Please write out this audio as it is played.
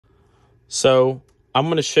So I'm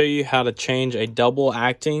going to show you how to change a double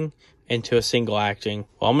acting into a single acting.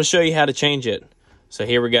 Well, I'm going to show you how to change it. So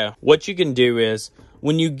here we go. What you can do is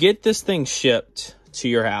when you get this thing shipped to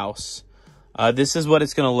your house, this is what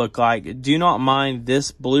it's going to look like. Do not mind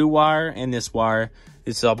this blue wire and this wire.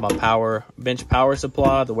 This is my bench power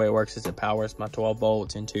supply. The way it works is it powers my 12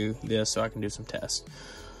 volts into this so I can do some tests.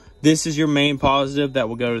 This is your main positive that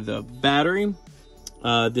will go to the battery.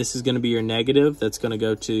 This is going to be your negative. That's going to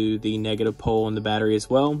go to the negative pole in the battery as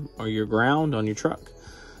well, or your ground on your truck.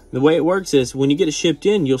 The way it works is when you get it shipped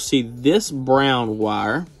in, you'll see this brown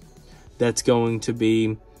wire that's going to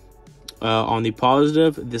be on the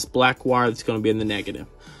positive, this black wire that's going to be in the negative.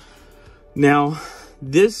 Now,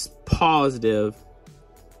 this positive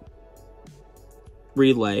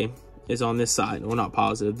relay is on this side. Well, not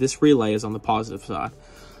positive. This relay is on the positive side.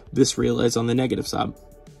 This relay is on the negative side.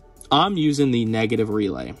 I'm using the negative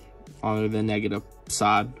relay on the negative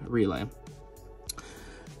side relay.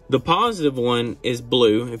 The positive one is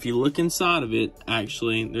blue. If you look inside of it,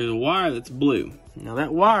 actually, there's a wire that's blue. Now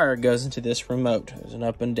that wire goes into this remote. There's an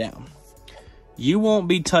up and down. You won't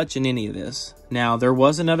be touching any of this. Now, there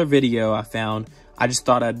was another video I found. I just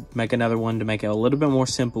thought I'd make another one to make it a little bit more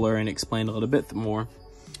simpler and explain a little bit more.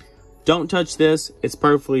 Don't touch this. It's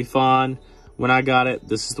perfectly fine. When I got it,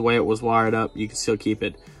 this is the way it was wired up. You can still keep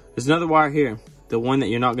it. There's another wire here, the one that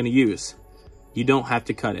you're not going to use. You don't have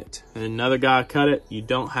to cut it. And another guy cut it. You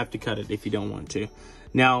don't have to cut it if you don't want to.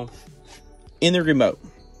 Now, in the remote,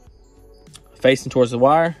 facing towards the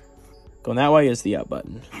wire, going that way is the up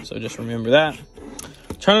button. So just remember that.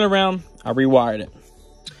 Turn it around. I rewired it.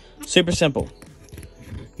 Super simple.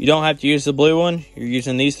 You don't have to use the blue one. You're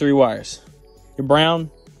using these three wires. Your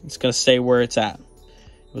brown, it's going to stay where it's at.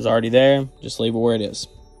 It was already there. Just leave it where it is.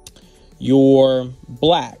 Your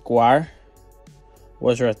black wire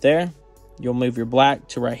was right there. You'll move your black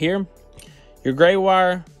to right here. Your gray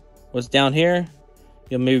wire was down here.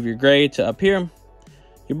 You'll move your gray to up here.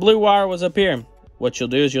 Your blue wire was up here. What you'll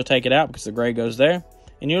do is you'll take it out because the gray goes there,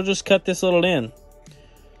 and you'll just cut this little end.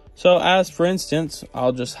 So as for instance,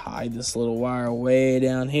 I'll just hide this little wire way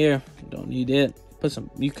down here. You don't need it.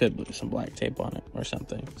 You could put some black tape on it or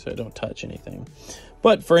something so it don't touch anything.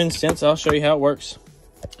 But for instance, I'll show you how it works.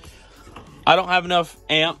 I don't have enough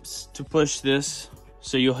amps to push this,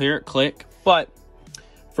 so you'll hear it click. But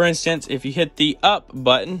for instance, if you hit the up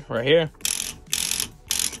button right here,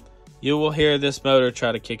 you will hear this motor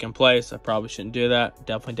try to kick in place. I probably shouldn't do that.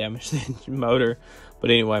 Definitely damage the motor. But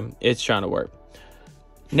anyway, it's trying to work.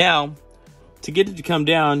 Now, to get it to come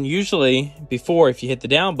down, usually before, if you hit the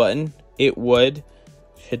down button, it would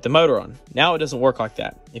hit the motor on. Now it doesn't work like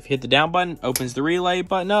that. If you hit the down button, opens the relay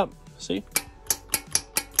button up. See?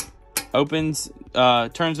 Opens,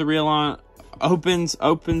 turns the relay on,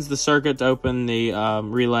 opens the circuit to open the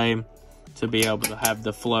relay to be able to have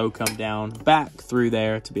the flow come down back through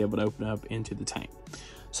there to be able to open up into the tank.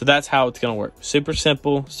 So that's how it's going to work. Super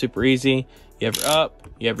simple, super easy. You have your up,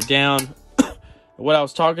 you have your down. What I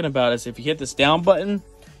was talking about is if you hit this down button,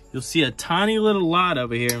 you'll see a tiny little light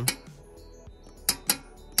over here.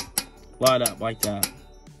 Light up like that.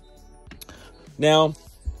 Now,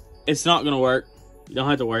 it's not going to work. You don't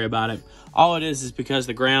have to worry about it. All it is because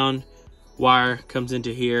the ground wire comes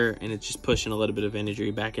into here and it's just pushing a little bit of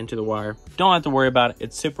energy back into the wire. Don't have to worry about it.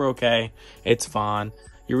 It's super okay. It's fine.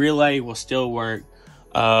 Your relay will still work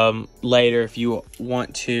later if you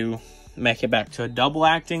want to make it back to a double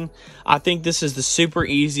acting. I think this is the super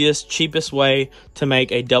easiest, cheapest way to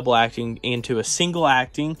make a double acting into a single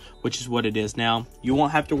acting, which is what it is now. You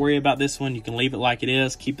won't have to worry about this one. You can leave it like it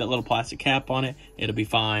is. Keep that little plastic cap on it. It'll be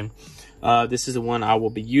fine. This is the one I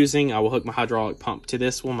will be using. I will hook my hydraulic pump to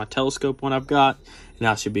this one, my telescope one I've got, and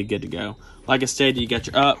that should be good to go. Like I said, you got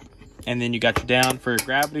your up, and then you got your down for your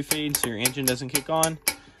gravity feed so your engine doesn't kick on,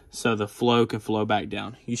 so the flow can flow back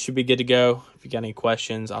down. You should be good to go. If you got any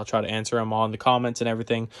questions, I'll try to answer them all in the comments and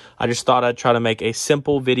everything. I just thought I'd try to make a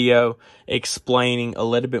simple video explaining a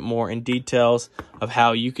little bit more in details of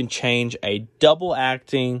how you can change a double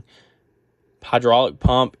acting hydraulic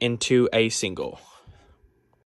pump into a single.